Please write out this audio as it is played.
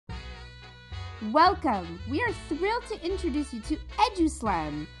Welcome! We are thrilled to introduce you to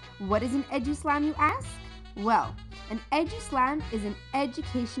EduSlam. What is an EduSlam, you ask? Well, an EduSlam is an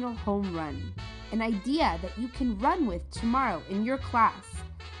educational home run, an idea that you can run with tomorrow in your class,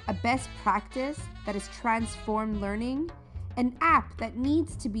 a best practice that has transformed learning, an app that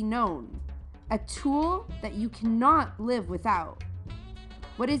needs to be known, a tool that you cannot live without.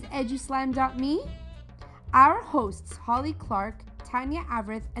 What is EduSlam.me? Our hosts Holly Clark, Tanya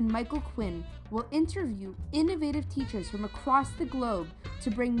Avrith, and Michael Quinn will interview innovative teachers from across the globe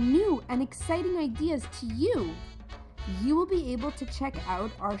to bring new and exciting ideas to you. You will be able to check out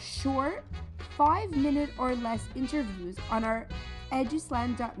our short, 5-minute or less interviews on our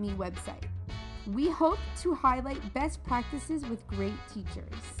EduSlam.me website. We hope to highlight best practices with great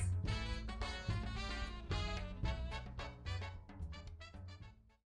teachers.